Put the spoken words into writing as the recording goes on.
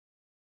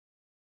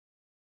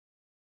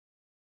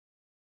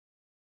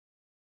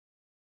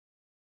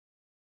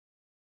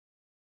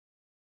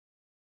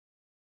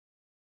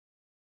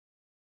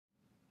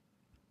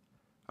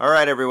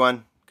Alright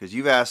everyone, because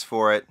you've asked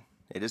for it,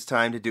 it is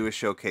time to do a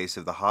showcase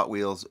of the Hot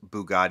Wheels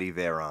Bugatti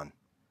Veyron.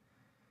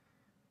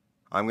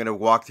 I'm going to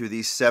walk through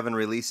these 7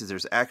 releases.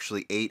 There's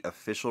actually 8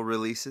 official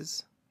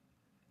releases,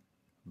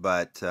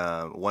 but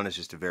one is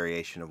just a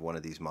variation of one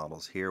of these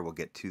models here. We'll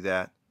get to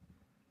that.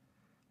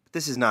 But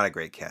this is not a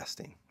great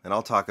casting, and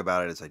I'll talk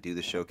about it as I do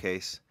the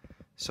showcase.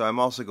 So I'm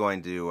also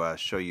going to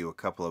show you a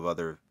couple of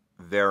other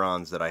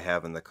Veyrons that I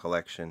have in the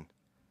collection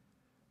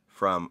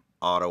from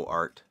Auto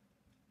Art.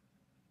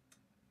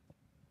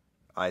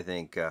 I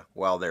think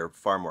while they're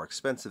far more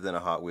expensive than a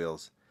Hot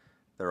Wheels,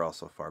 they're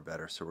also far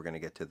better, so we're going to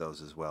get to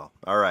those as well.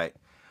 Alright,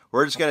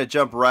 we're just going to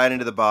jump right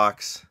into the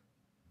box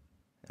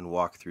and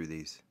walk through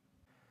these.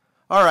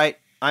 Alright,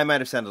 I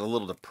might have sounded a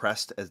little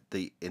depressed at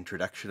the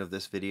introduction of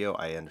this video.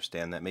 I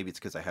understand that. Maybe it's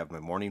because I have my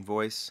morning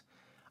voice.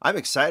 I'm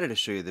excited to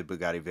show you the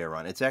Bugatti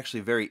Veyron. It's actually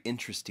a very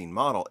interesting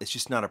model. It's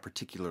just not a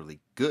particularly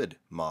good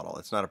model.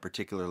 It's not a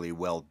particularly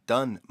well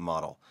done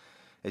model.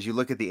 As you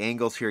look at the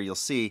angles here, you'll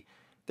see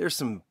there's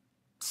some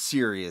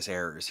serious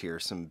errors here,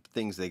 some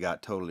things they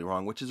got totally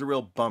wrong, which is a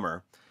real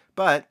bummer.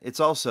 But it's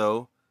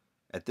also,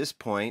 at this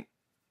point,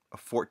 a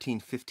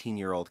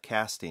 14-15-year-old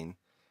casting,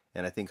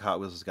 and I think Hot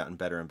Wheels has gotten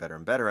better and better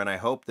and better, and I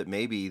hope that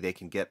maybe they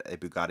can get a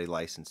Bugatti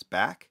license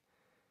back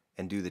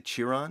and do the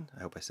Chiron.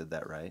 I hope I said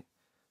that right.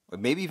 Or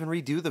maybe even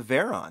redo the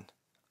Veyron.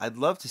 I'd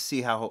love to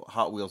see how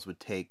Hot Wheels would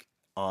take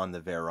on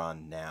the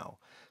Veyron now.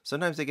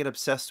 Sometimes they get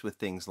obsessed with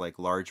things like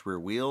large rear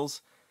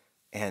wheels,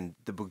 and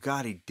the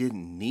Bugatti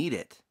didn't need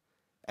it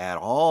at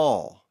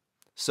all.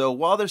 So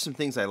while there's some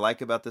things I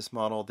like about this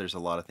model, there's a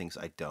lot of things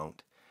I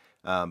don't.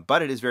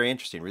 But it is very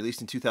interesting.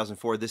 Released in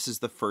 2004, this is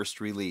the first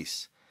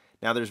release.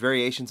 Now there's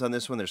variations on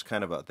this one. There's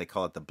kind of a, they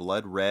call it the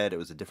blood red. It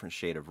was a different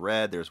shade of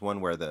red. There's one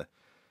where the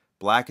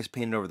black is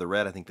painted over the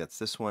red. I think that's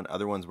this one.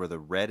 Other ones where the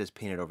red is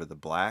painted over the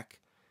black.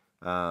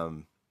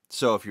 So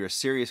if you're a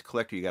serious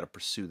collector, you got to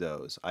pursue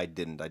those. I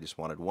didn't. I just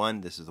wanted one.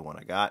 This is the one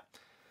I got.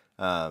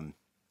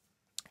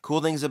 Cool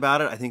things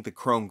about it, I think the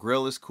chrome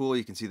grille is cool.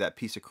 You can see that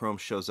piece of chrome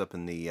shows up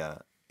in the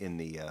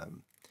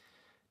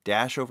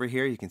dash over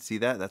here. You can see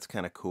that. That's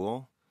kind of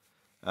cool.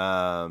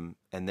 And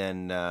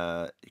then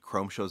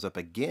chrome shows up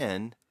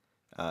again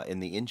in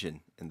the engine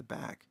in the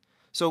back.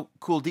 So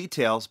cool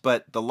details,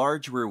 but the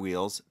large rear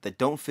wheels that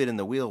don't fit in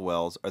the wheel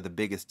wells are the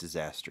biggest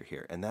disaster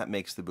here. And that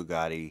makes the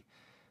Bugatti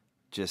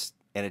just,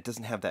 and it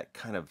doesn't have that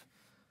kind of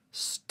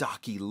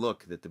stocky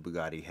look that the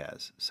Bugatti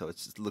has. So it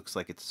looks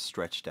like it's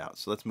stretched out.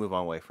 So let's move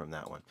on away from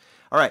that one.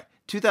 All right,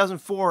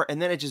 2004,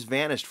 and then it just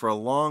vanished for a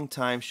long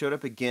time. Showed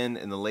up again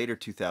in the later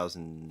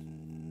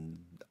 2000s,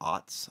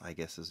 I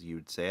guess as you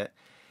would say it,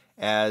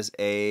 as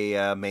a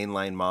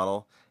mainline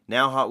model.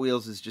 Now Hot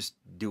Wheels is just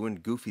doing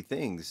goofy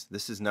things.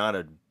 This is not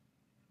a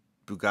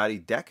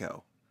Bugatti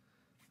Deco.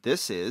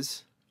 This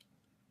is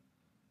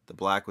the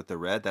black with the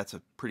red. That's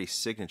a pretty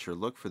signature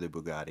look for the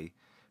Bugatti,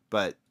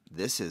 but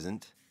this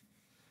isn't.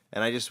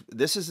 And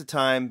this is a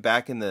time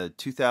back in the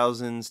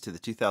 2000s to the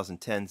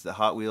 2010s that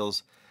Hot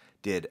Wheels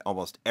did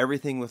almost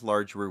everything with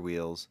large rear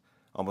wheels.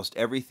 Almost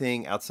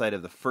everything outside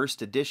of the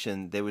first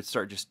edition, they would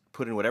start just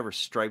putting whatever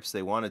stripes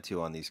they wanted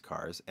to on these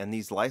cars. And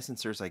these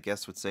licensors, I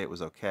guess, would say it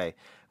was okay.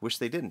 Wish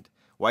they didn't.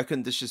 Why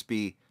couldn't this just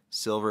be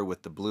silver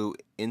with the blue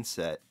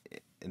inset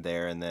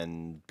there and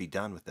then be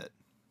done with it?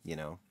 You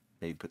know,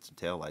 maybe put some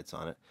taillights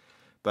on it.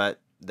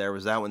 But there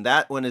was that one.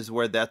 That one is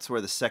where, that's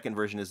where the second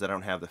version is. I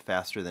don't have the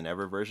faster than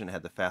ever version. It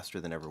had the faster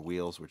than ever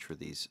wheels, which were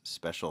these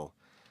special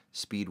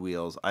speed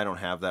wheels. I don't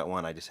have that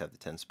one. I just have the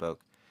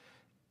 10-spoke.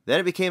 Then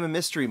it became a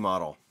mystery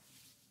model.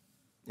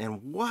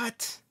 And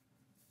what?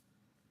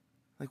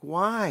 Like,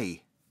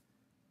 why?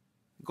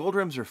 Gold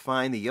rims are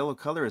fine. The yellow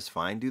color is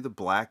fine. Do the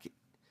black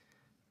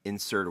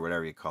insert or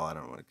whatever you call it. I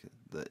don't know what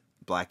the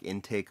black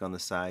intake on the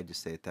side.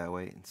 Just say it that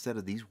way. Instead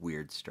of these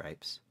weird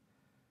stripes.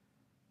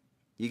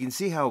 You can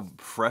see how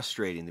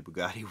frustrating the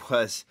Bugatti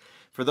was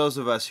for those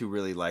of us who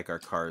really like our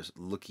cars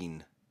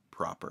looking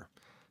proper.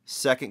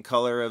 Second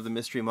color of the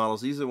mystery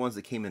models, these are the ones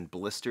that came in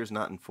blisters,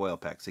 not in foil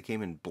packs. They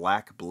came in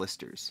black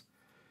blisters.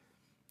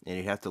 And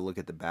you'd have to look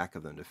at the back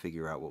of them to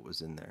figure out what was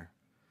in there.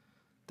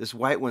 This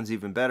white one's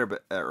even better,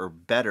 or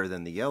better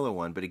than the yellow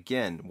one, but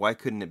again, why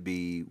couldn't it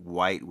be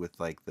white with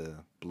like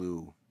the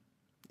blue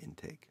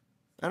intake?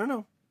 I don't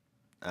know.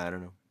 I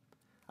don't know.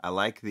 I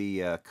like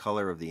the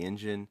color of the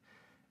engine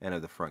and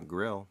of the front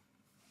grille.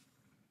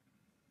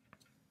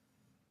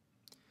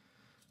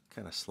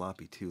 Kind of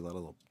sloppy too, a lot of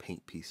little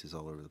paint pieces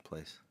all over the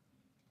place.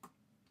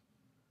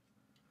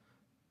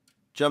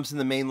 Jumps in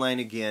the main line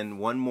again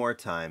one more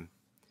time.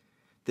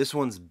 This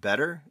one's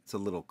better, it's a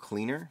little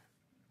cleaner.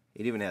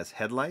 It even has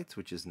headlights,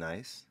 which is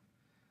nice.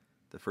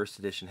 The first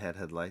edition had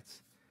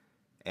headlights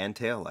and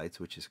tail lights,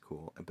 which is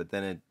cool. But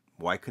then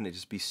why couldn't it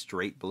just be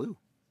straight blue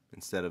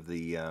instead of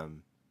the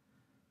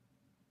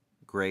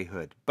gray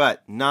hood?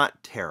 But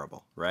not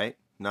terrible, right?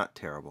 Not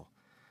terrible.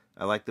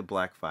 I like the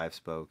black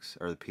 5-spokes,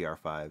 or the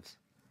PR5s.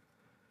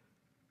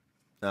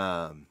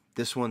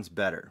 This one's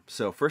better.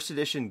 So first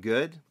edition,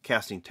 good.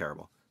 Casting,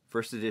 terrible.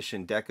 First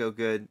edition, deco,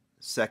 good.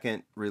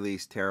 Second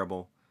release,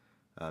 terrible.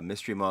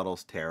 Mystery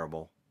models,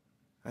 terrible.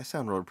 I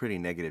sound pretty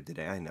negative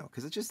today, I know,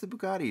 because it's just the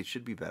Bugatti. It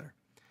should be better.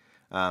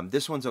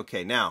 This one's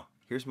okay. Now,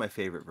 here's my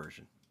favorite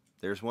version.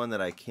 There's one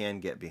that I can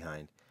get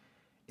behind.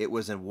 It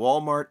was a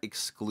Walmart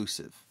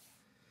exclusive.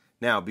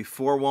 Now,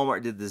 before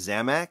Walmart did the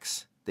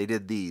Zamax, they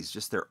did these,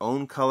 just their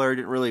own color. It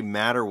didn't really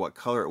matter what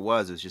color it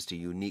was just a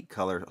unique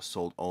color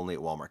sold only at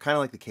Walmart, kind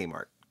of like the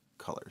Kmart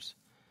colors.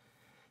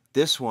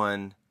 This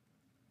one,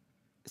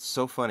 it's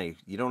so funny.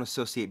 You don't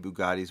associate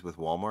Bugattis with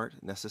Walmart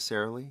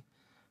necessarily,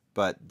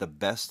 but the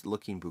best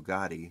looking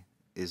Bugatti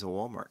is a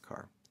Walmart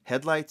car.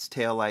 Headlights,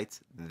 taillights,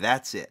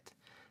 that's it.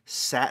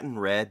 Satin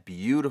red,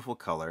 beautiful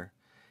color.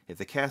 If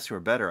the casting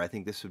were better, I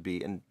think this would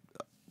be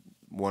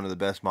one of the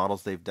best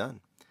models they've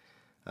done.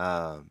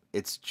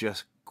 It's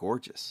just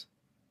gorgeous.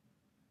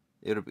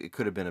 It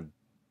could have been a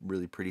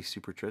really pretty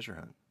super treasure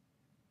hunt.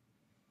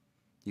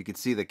 You could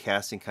see the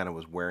casting kind of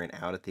was wearing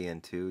out at the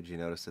end too. Did you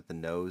notice that the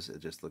nose, it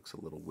just looks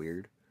a little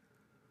weird?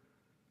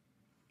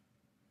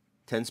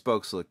 10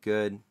 spokes look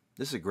good.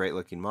 This is a great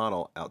looking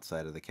model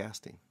outside of the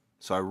casting.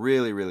 So I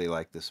really, really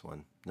like this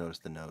one. Notice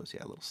the nose,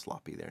 yeah, a little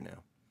sloppy there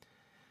now.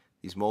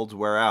 These molds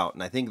wear out,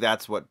 and I think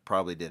that's what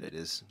probably did it,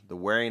 is the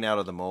wearing out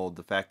of the mold,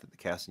 the fact that the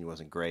casting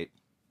wasn't great.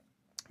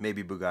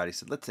 Maybe Bugatti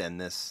said, let's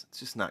end this. It's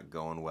just not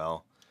going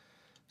well.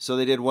 So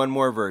they did one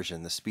more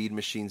version, the Speed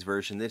Machines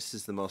version. This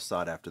is the most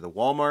sought after. The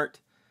Walmart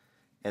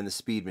and the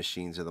Speed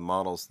Machines are the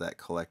models that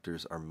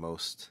collectors are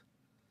most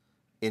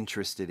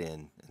interested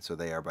in, and so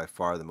they are by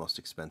far the most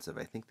expensive.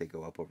 I think they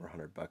go up over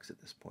 $100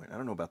 at this point. I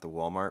don't know about the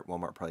Walmart.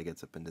 Walmart probably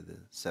gets up into the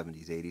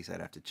 70s, 80s. I'd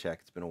have to check.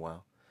 It's been a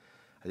while.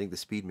 I think the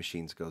Speed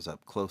Machines goes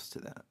up close to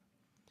that.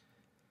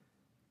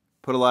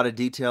 Put a lot of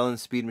detail in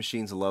Speed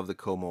Machines. Love the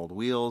co-mold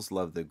wheels.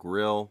 Love the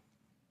grille.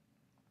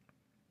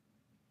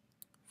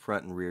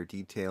 Front and rear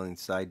detailing.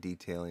 Side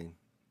detailing.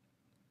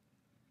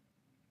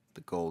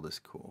 The gold is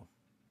cool.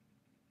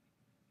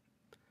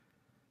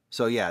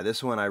 So yeah,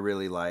 this one I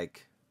really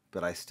like,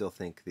 but I still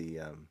think the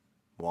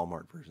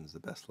Walmart version is the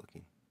best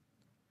looking.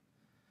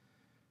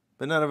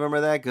 But none of them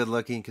are that good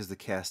looking because the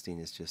casting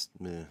is just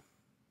meh.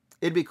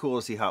 It'd be cool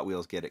to see Hot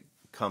Wheels get it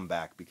come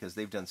back because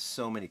they've done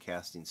so many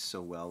castings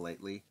so well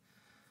lately.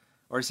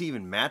 Or see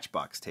even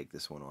Matchbox take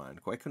this one on.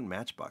 Why couldn't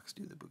Matchbox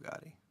do the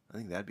Bugatti? I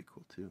think that'd be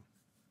cool too.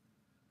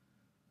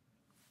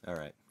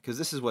 Alright, because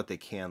this is what they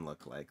can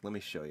look like. Let me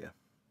show you.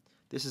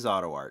 This is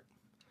Auto Art.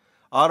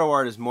 Auto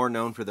Art is more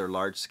known for their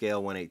large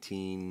scale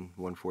 118,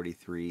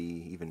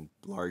 143, even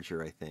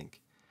larger I think.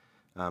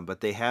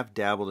 But they have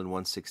dabbled in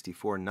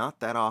 164,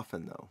 not that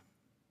often though.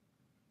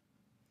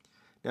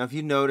 Now if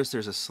you notice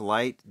there's a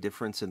slight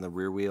difference in the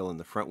rear wheel and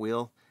the front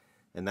wheel,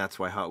 and that's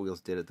why Hot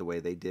Wheels did it the way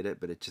they did it,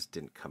 but it just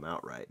didn't come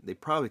out right. They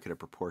probably could have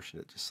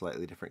proportioned it just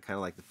slightly different, kind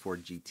of like the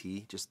Ford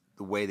GT. Just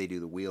the way they do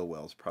the wheel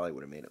wells probably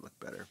would have made it look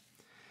better.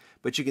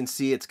 But you can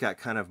see it's got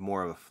kind of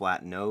more of a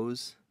flat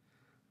nose,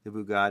 the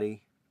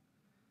Bugatti.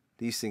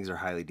 These things are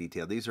highly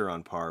detailed. These are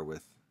on par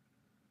with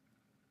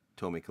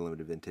Tomica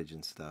Limited Vintage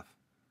and stuff.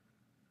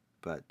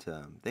 But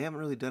they haven't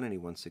really done any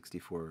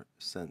 164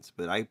 since.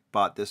 But I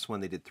bought this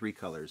one. They did 3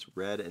 colors,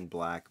 red and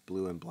black,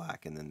 blue and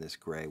black, and then this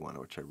gray one,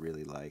 which I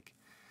really like.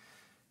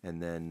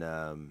 And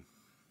then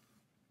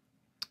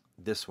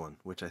this one,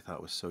 which I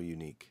thought was so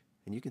unique.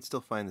 And you can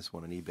still find this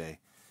one on eBay.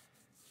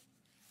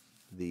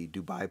 The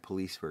Dubai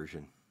police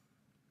version.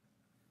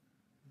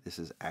 This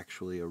is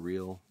actually a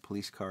real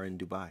police car in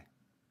Dubai.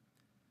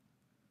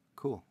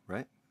 Cool,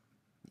 right?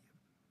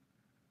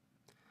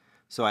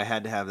 So I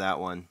had to have that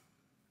one.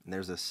 And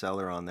there's a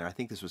seller on there. I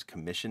think this was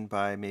commissioned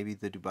by maybe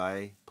the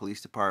Dubai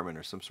Police Department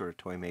or some sort of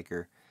toy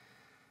maker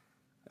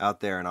out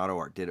there, and Auto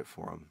Art did it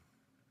for them.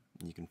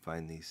 And you can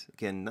find these.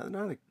 Again,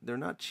 they're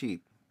not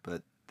cheap,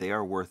 but they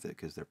are worth it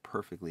because they're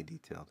perfectly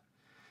detailed.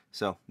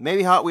 So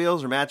maybe Hot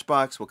Wheels or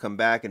Matchbox will come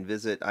back and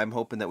visit. I'm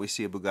hoping that we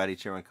see a Bugatti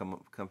Chiron come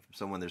from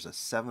someone. There's a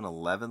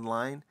 7-Eleven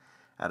line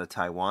out of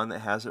Taiwan that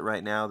has it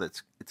right now.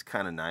 It's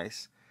kind of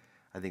nice.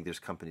 I think there's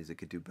companies that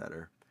could do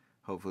better.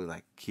 Hopefully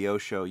like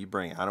Kyosho, you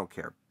bring it. I don't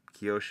care.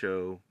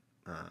 Kyosho,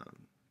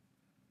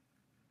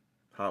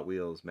 Hot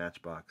Wheels,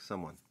 Matchbox,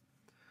 someone.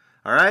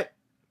 All right?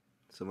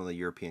 Some of the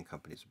European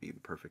companies would be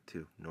perfect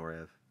too.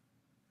 Norev.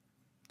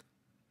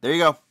 There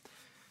you go.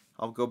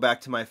 I'll go back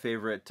to my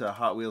favorite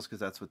Hot Wheels because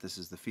that's what this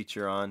is the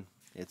feature on.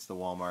 It's the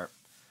Walmart.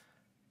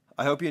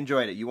 I hope you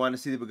enjoyed it. You want to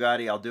see the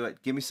Bugatti, I'll do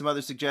it. Give me some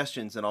other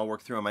suggestions and I'll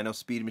work through them. I know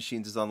Speed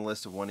Machines is on the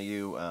list of one of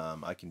you.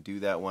 I can do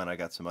that one. I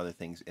got some other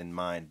things in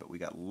mind, but we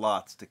got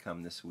lots to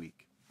come this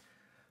week.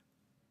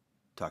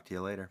 Talk to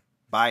you later.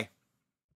 Bye.